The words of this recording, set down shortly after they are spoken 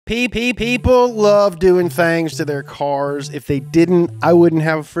People love doing things to their cars. If they didn't, I wouldn't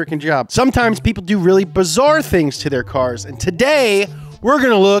have a freaking job. Sometimes people do really bizarre things to their cars, and today we're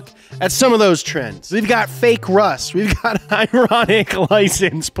gonna look at some of those trends. We've got fake rust, we've got ironic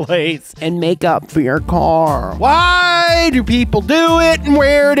license plates, and makeup for your car. Why do people do it, and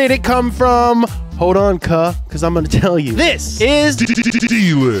where did it come from? Hold on, because I'm gonna tell you. This is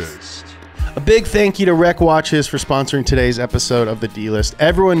D-List. A big thank you to Rec Watches for sponsoring today's episode of the D-List.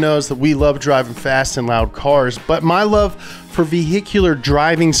 Everyone knows that we love driving fast and loud cars, but my love for vehicular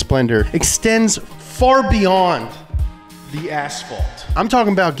driving splendor extends far beyond the asphalt. I'm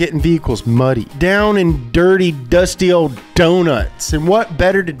talking about getting vehicles muddy, down in dirty, dusty old donuts. And what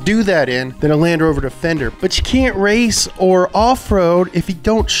better to do that in than a Land Rover Defender? But you can't race or off-road if you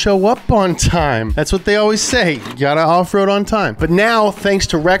don't show up on time. That's what they always say. You gotta off-road on time. But now, thanks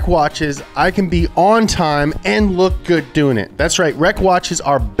to Rec Watches, I can be on time and look good doing it. That's right, Rec Watches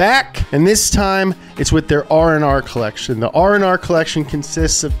are back, and this time it's with their R&R collection. The R&R collection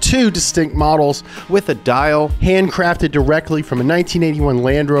consists of 2 distinct models with a dial, handcrafted directly from a 1981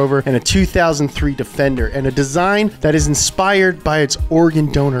 Land Rover and a 2003 Defender, and a design that is inspired by its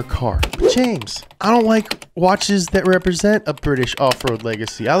organ donor car. James, I don't like watches that represent a British off-road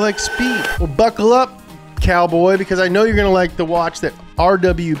legacy. I like speed. Well, buckle up, cowboy, because I know you're gonna like the watch that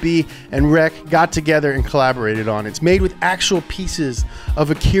RWB and Rec got together and collaborated on. It's made with actual pieces of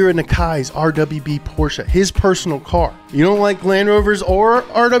Akira Nakai's RWB Porsche, his personal car. You don't like Land Rovers or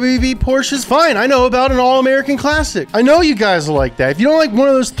RWB Porsches? Fine, I know about an all-American classic. I know you guys will like that. If you don't like one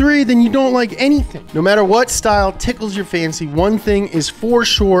of those 3, then you don't like anything. No matter what style tickles your fancy, one thing is for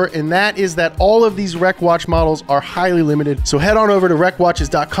sure, and that is that all of these Rec Watch models are highly limited. So head on over to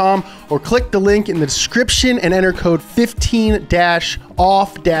recwatches.com or click the link in the description and enter code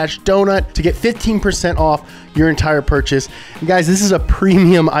 15-off-donut to get 15% off your entire purchase. And guys, this is a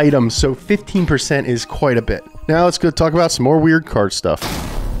premium item, so 15% is quite a bit. Now let's go talk about some more weird card stuff.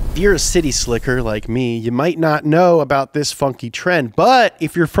 If you're a city slicker like me, you might not know about this funky trend, but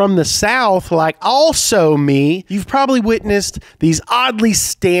if you're from the South, like also me, you've probably witnessed these oddly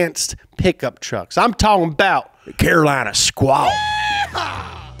stanced pickup trucks. I'm talking about the Carolina Squall.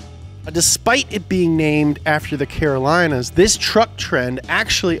 Despite it being named after the Carolinas, this truck trend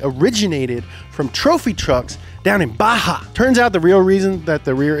actually originated from trophy trucks down in Baja. Turns out the real reason that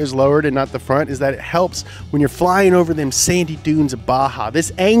the rear is lowered and not the front is that it helps when you're flying over them sandy dunes of Baja.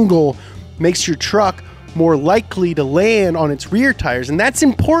 This angle makes your truck more likely to land on its rear tires, and that's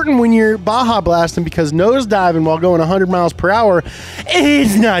important when you're Baja blasting because nose diving while going 100 miles per hour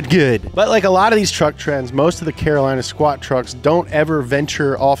is not good. But like a lot of these truck trends, most of the Carolina squat trucks don't ever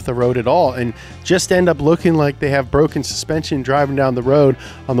venture off the road at all and just end up looking like they have broken suspension driving down the road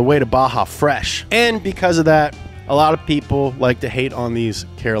on the way to Baja fresh. And because of that, a lot of people like to hate on these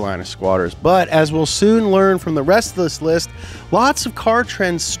Carolina squatters. But as we'll soon learn from the rest of this list, lots of car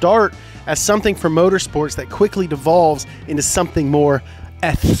trends start as something for motorsports that quickly devolves into something more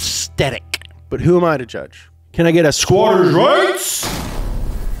aesthetic. But who am I to judge? Can I get a squatter's rights?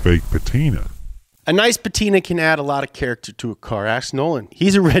 Fake patina. A nice patina can add a lot of character to a car. Ask Nolan.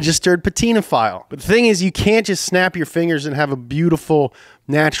 He's a registered patinophile. But the thing is, you can't just snap your fingers and have a beautiful,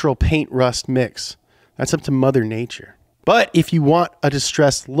 natural paint rust mix. That's up to Mother Nature. But if you want a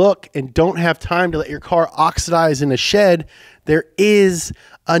distressed look and don't have time to let your car oxidize in a shed, there is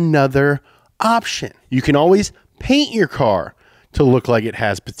another option. You can always paint your car to look like it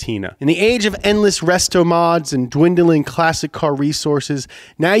has patina. In the age of endless resto mods and dwindling classic car resources,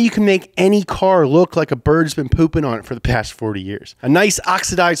 now you can make any car look like a bird's been pooping on it for the past 40 years. A nice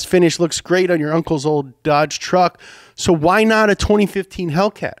oxidized finish looks great on your uncle's old Dodge truck, so why not a 2015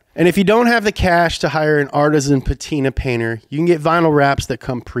 Hellcat? And if you don't have the cash to hire an artisan patina painter, you can get vinyl wraps that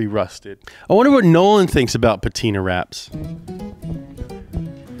come pre-rusted. I wonder what Nolan thinks about patina wraps.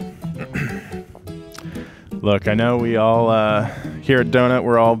 Look, I know we all here at Donut,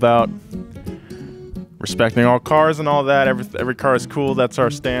 we're all about respecting all cars and all that. Every car is cool. That's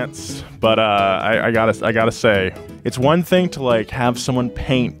our stance. But I gotta say, it's one thing to like have someone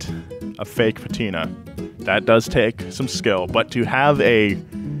paint a fake patina. That does take some skill. But to have a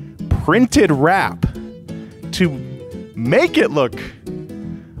printed wrap to make it look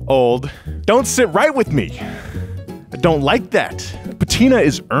old, don't sit right with me. I don't like that. Patina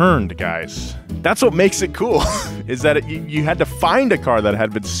is earned, guys. That's what makes it cool, is that you had to find a car that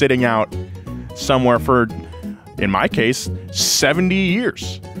had been sitting out somewhere for, in my case, 70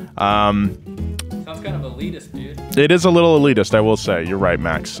 years. Sounds kind of elitist, dude. It is a little elitist, I will say. You're right,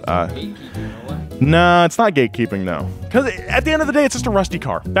 Max. No, it's not gatekeeping, though. Because at the end of the day, it's just a rusty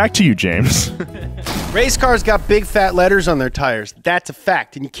car. Back to you, James. Race cars got big fat letters on their tires. That's a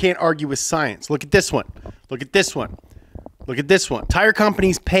fact, and you can't argue with science. Look at this one. Look at this one. Look at this one. Tire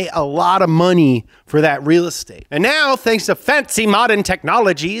companies pay a lot of money for that real estate. And now, thanks to fancy modern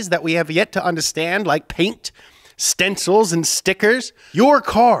technologies that we have yet to understand, like paint, stencils, and stickers, your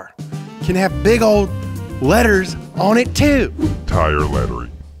car can have big old letters on it too. Tire lettering.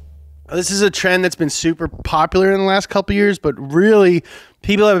 This is a trend that's been super popular in the last couple years, but really,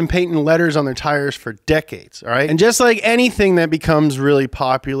 people have been painting letters on their tires for decades, all right? And just like anything that becomes really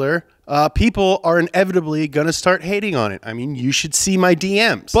popular, people are inevitably going to start hating on it. I mean, you should see my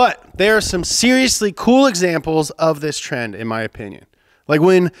DMs. But there are some seriously cool examples of this trend, in my opinion. Like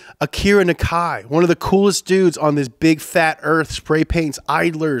when Akira Nakai, one of the coolest dudes on this big fat earth, spray paints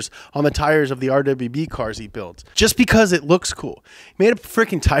idlers on the tires of the RWB cars he builds. Just because it looks cool. He made a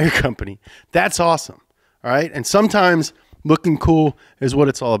freaking tire company. That's awesome, all right? And sometimes looking cool is what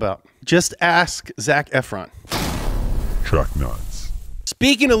it's all about. Just ask Zac Efron. Truck nuts.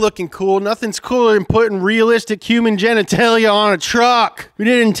 Speaking of looking cool, nothing's cooler than putting realistic human genitalia on a truck. We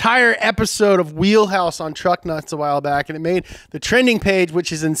did an entire episode of Wheelhouse on truck nuts a while back, and it made the trending page,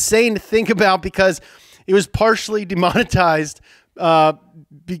 which is insane to think about because it was partially demonetized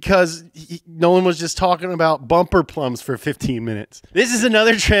because Nolan was just talking about bumper plums for 15 minutes. This is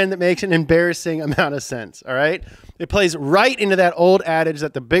another trend that makes an embarrassing amount of sense, all right? It plays right into that old adage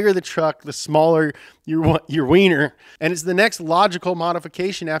that the bigger the truck, the smaller your wiener. And it's the next logical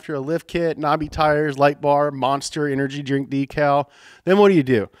modification after a lift kit, knobby tires, light bar, Monster energy drink decal. Then what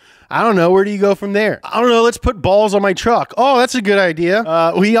do? I don't know. Where do you go from there? I don't know. Let's put balls on my truck. Oh, that's a good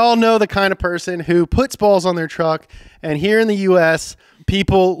idea. We all know the kind of person who puts balls on their truck. And here in the US,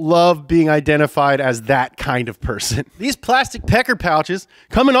 people love being identified as that kind of person. These plastic pecker pouches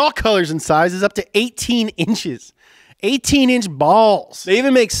come in all colors and sizes up to 18 inches. 18-inch balls. They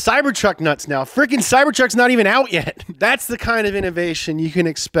even make Cybertruck nuts now. Freaking Cybertruck's not even out yet. That's the kind of innovation you can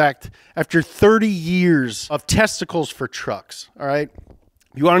expect after 30 years of testicles for trucks, all right?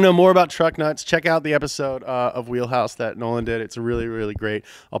 If you want to know more about truck nuts, check out the episode of Wheelhouse that Nolan did. It's really, really great.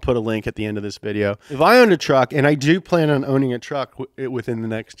 I'll put a link at the end of this video. If I owned a truck, and I do plan on owning a truck within the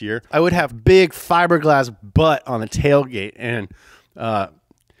next year, I would have big fiberglass butt on the tailgate, and it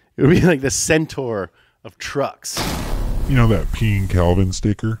would be like the Centaur of trucks. You know that peeing Calvin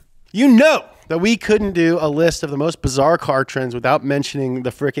sticker? You know that we couldn't do a list of the most bizarre car trends without mentioning the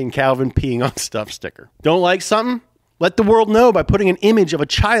freaking Calvin peeing on stuff sticker. Don't like something? Let the world know by putting an image of a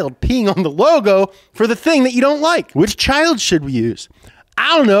child peeing on the logo for the thing that you don't like. Which child should we use?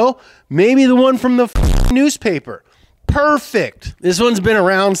 I don't know. Maybe the one from the newspaper. Perfect. This one's been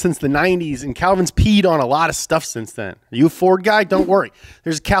around since the 90s, and Calvin's peed on a lot of stuff since then. Are you a Ford guy? Don't worry.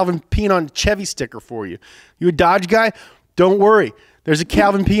 There's a Calvin peeing on a Chevy sticker for you. You a Dodge guy? Don't worry. There's a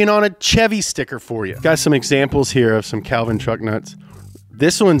Calvin peeing on a Chevy sticker for you. Got some examples here of some Calvin truck nuts.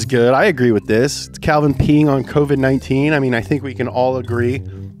 This one's good. I agree with this. It's Calvin peeing on COVID-19. I mean, I think we can all agree,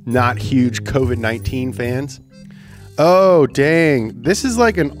 not huge COVID-19 fans. Oh, dang. This is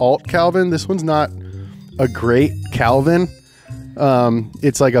like an alt Calvin. This one's not a great Calvin.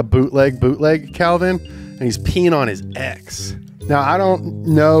 It's like a bootleg Calvin, and he's peeing on his ex. Now, I don't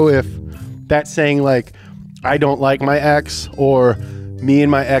know if that's saying like, I don't like my ex, or me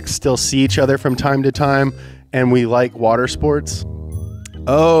and my ex still see each other from time to time, and we like water sports.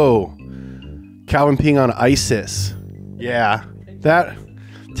 Oh, Calvin peeing on ISIS. Yeah,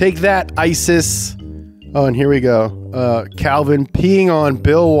 take that, ISIS. Oh, and here we go. Calvin peeing on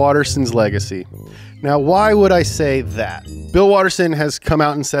Bill Watterson's legacy. Now, why would I say that? Bill Watterson has come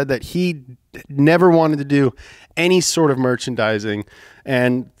out and said that he never wanted to do any sort of merchandising,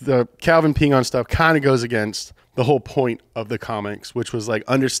 and the Calvin peeing on stuff kind of goes against the whole point of the comics, which was like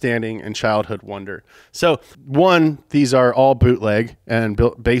understanding and childhood wonder. So, one, these are all bootleg and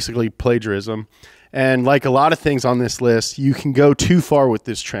basically plagiarism. And like a lot of things on this list, you can go too far with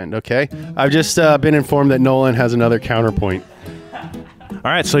this trend, okay? I've just been informed that Nolan has another counterpoint.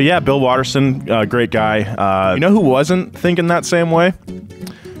 All right, so yeah, Bill Watterson, great guy. You know who wasn't thinking that same way?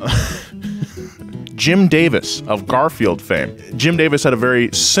 Jim Davis of Garfield fame. Jim Davis had a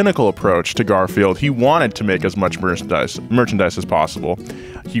very cynical approach to Garfield. He wanted to make as much merchandise as possible.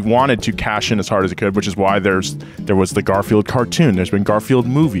 He wanted to cash in as hard as he could, which is why there was the Garfield cartoon. There's been Garfield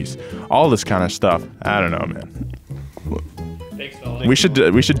movies, all this kind of stuff. I don't know, man. We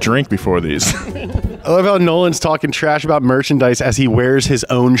should drink before these. I love how Nolan's talking trash about merchandise as he wears his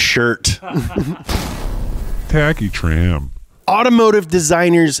own shirt. Tacky tram. Automotive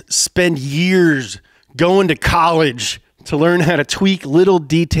designers spend years going to college to learn how to tweak little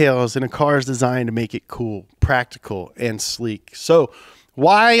details in a car's design to make it cool, practical, and sleek. So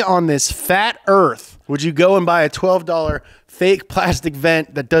Why on this fat earth would you go and buy a $12 fake plastic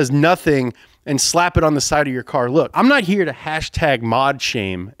vent that does nothing and slap it on the side of your car? Look, I'm not here to hashtag mod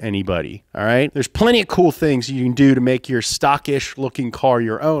shame anybody, all right? There's plenty of cool things you can do to make your stockish looking car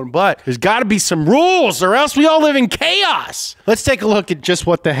your own, but there's gotta be some rules or else we all live in chaos. Let's take a look at just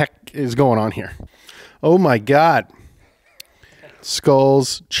what the heck is going on here. Oh my God.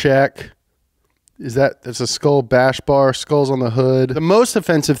 Skulls, check. That's a skull bash bar, skulls on the hood. The most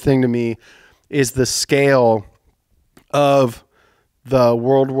offensive thing to me is the scale of the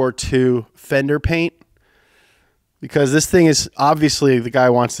World War II fender paint, because this thing is obviously, the guy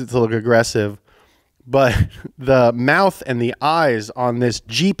wants it to look aggressive, but the mouth and the eyes on this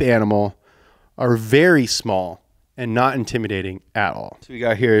Jeep animal are very small and not intimidating at all. So we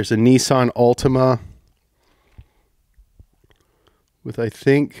got here is a Nissan Altima with, I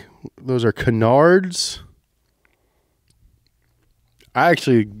think those are canards. I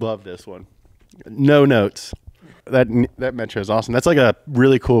actually love this one. No notes. That Metro is awesome. That's like a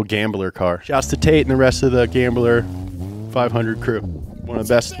really cool gambler car. Shouts to Tate and the rest of the Gambler 500 crew. One of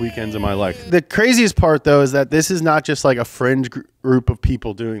the best weekends of my life. The craziest part, though, is that this is not just like a fringe group of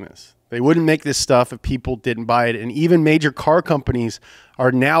people doing this. They wouldn't make this stuff if people didn't buy it. And even major car companies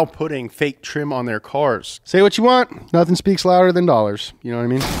are now putting fake trim on their cars. Say what you want. Nothing speaks louder than dollars. You know what I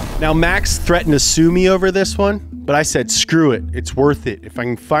mean? Now, Max threatened to sue me over this one, but I said, screw it. It's worth it. If I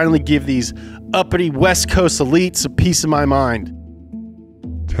can finally give these uppity West Coast elites a piece of my mind.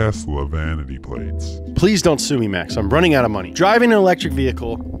 Tesla vanity plates. Please don't sue me, Max. I'm running out of money. Driving an electric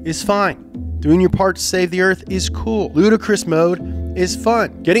vehicle is fine. Doing your part to save the earth is cool. Ludicrous mode is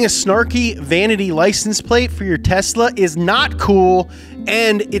fun. Getting a snarky vanity license plate for your Tesla is not cool,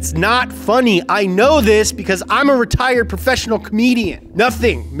 and it's not funny. I know this because I'm a retired professional comedian.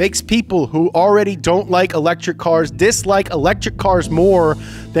 Nothing makes people who already don't like electric cars dislike electric cars more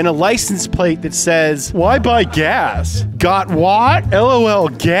than a license plate that says, "Why buy gas? Got what? LOL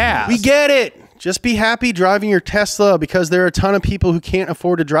gas." We get it. Just be happy driving your Tesla, because there are a ton of people who can't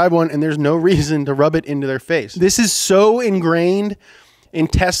afford to drive one and there's no reason to rub it into their face. This is so ingrained in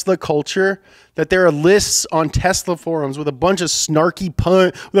Tesla culture that there are lists on Tesla forums with a bunch of snarky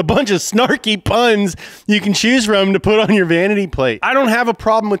puns you can choose from to put on your vanity plate. I don't have a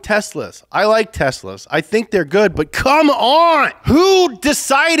problem with Teslas. I like Teslas. I think they're good, but come on! Who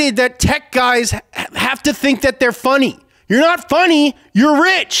decided that tech guys have to think that they're funny? You're not funny, you're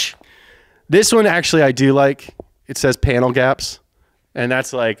rich! This one actually I do like. It says panel gaps, and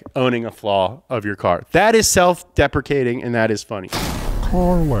that's like owning a flaw of your car. That is self-deprecating, and that is funny.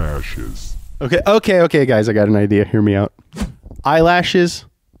 Car lashes. Okay, guys, I got an idea. Hear me out. Eyelashes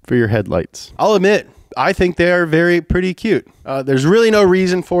for your headlights. I'll admit, I think they are pretty cute. There's really no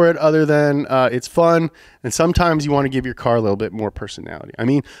reason for it other than it's fun, and sometimes you want to give your car a little bit more personality. I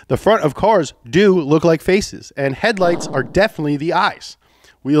mean, the front of cars do look like faces, and headlights are definitely the eyes.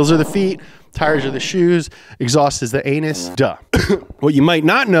 Wheels are the feet, tires are the shoes, exhaust is the anus. Duh. What you might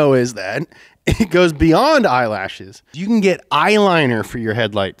not know is that it goes beyond eyelashes. You can get eyeliner for your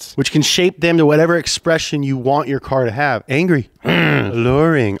headlights, which can shape them to whatever expression you want your car to have. Angry,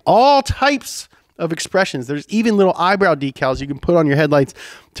 alluring, all types of expressions. There's even little eyebrow decals you can put on your headlights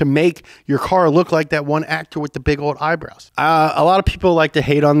to make your car look like that one actor with the big old eyebrows. A lot of people like to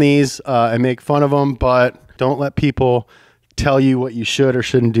hate on these and make fun of them, but don't let people tell you what you should or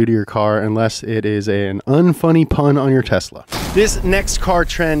shouldn't do to your car unless it is an unfunny pun on your Tesla. This next car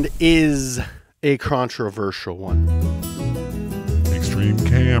trend is a controversial one. Extreme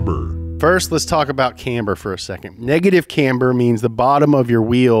camber. First, let's talk about camber for a second. Negative camber means the bottom of your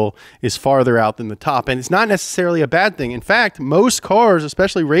wheel is farther out than the top, and it's not necessarily a bad thing. In fact, most cars,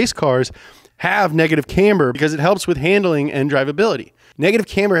 especially race cars, have negative camber because it helps with handling and drivability. Negative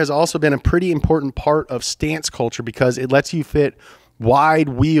camber has also been a pretty important part of stance culture because it lets you fit wide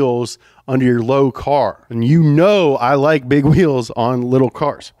wheels under your low car. And you know I like big wheels on little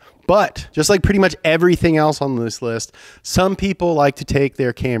cars. But just like pretty much everything else on this list, some people like to take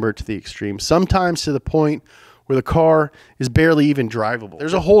their camber to the extreme, sometimes to the point where the car is barely even drivable.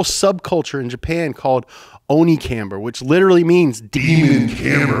 There's a whole subculture in Japan called Oni camber, which literally means demon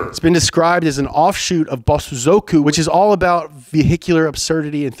camber. It's been described as an offshoot of Bosuzoku, which is all about vehicular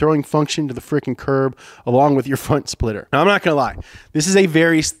absurdity and throwing function to the freaking curb along with your front splitter. Now, I'm not gonna lie, this is a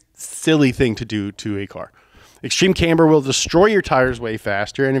very silly thing to do to a car. Extreme camber will destroy your tires way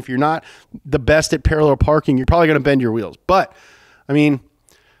faster, and if you're not the best at parallel parking, you're probably gonna bend your wheels. But, I mean,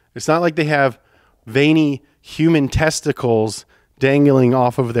 it's not like they have veiny human testicles dangling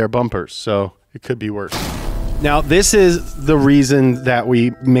off of their bumpers, so it could be worse. Now, this is the reason that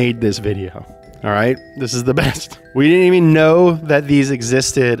we made this video. All right, this is the best. We didn't even know that these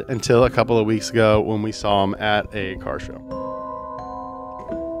existed until a couple of weeks ago when we saw them at a car show.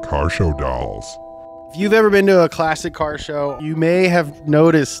 Car show dolls. If you've ever been to a classic car show, you may have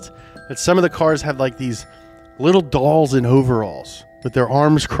noticed that some of the cars have like these little dolls in overalls with their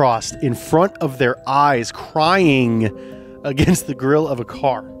arms crossed in front of their eyes, crying against the grill of a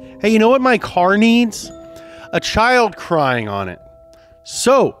car. Hey, you know what my car needs? A child crying on it.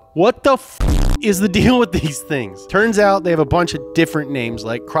 So, what the is the deal with these things? Turns out they have a bunch of different names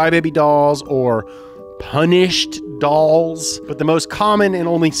like crybaby dolls or punished dolls, but the most common and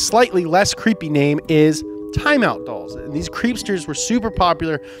only slightly less creepy name is timeout dolls. And these creepsters were super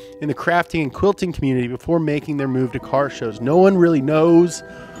popular in the crafting and quilting community before making their move to car shows. No one really knows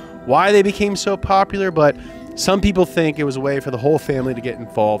why they became so popular, but some people think it was a way for the whole family to get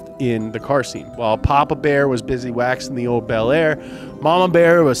involved in the car scene. While Papa Bear was busy waxing the old Bel Air, Mama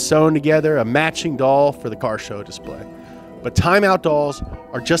Bear was sewing together a matching doll for the car show display. But timeout dolls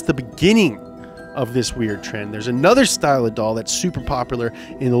are just the beginning of this weird trend. There's another style of doll that's super popular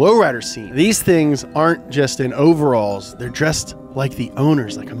in the lowrider scene. These things aren't just in overalls, they're dressed like the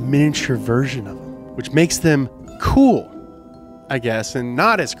owners, like a miniature version of them, which makes them cool, I guess, and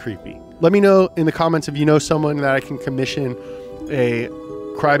not as creepy. Let me know in the comments if you know someone that I can commission a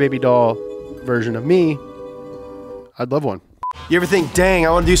crybaby doll version of me. I'd love one. You ever think, dang,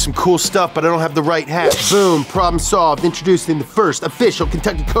 I want to do some cool stuff, but I don't have the right hat? Boom, problem solved. Introducing the first official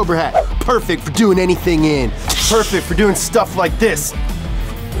Kentucky Cobra hat. Perfect for doing anything in. Perfect for doing stuff like this.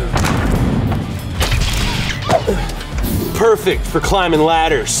 Perfect for climbing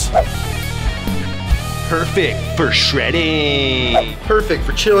ladders. Perfect for shredding. Perfect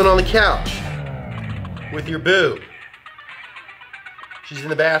for chilling on the couch with your boo. She's in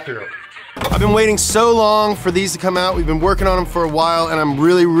the bathroom. I've been waiting so long for these to come out. We've been working on them for a while, and I'm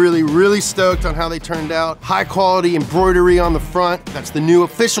really stoked on how they turned out. High quality embroidery on the front. That's the new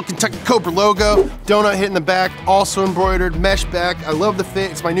official Kentucky Cobra logo. Donut hit in the back, also embroidered, mesh back. I love the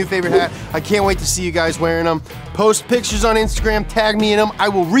fit. It's my new favorite hat. I can't wait to see you guys wearing them. Post pictures on Instagram, tag me in them. I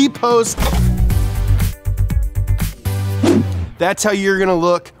will repost. That's how you're gonna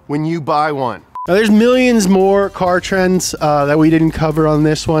look when you buy one. Now there's millions more car trends that we didn't cover on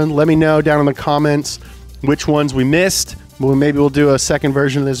this one. Let me know down in the comments which ones we missed. Well, maybe we'll do a second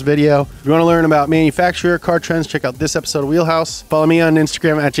version of this video. If you wanna learn about manufacturer car trends, check out this episode of Wheelhouse. Follow me on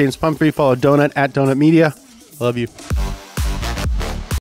Instagram at James Pumphrey. Follow Donut at Donut Media. Love you.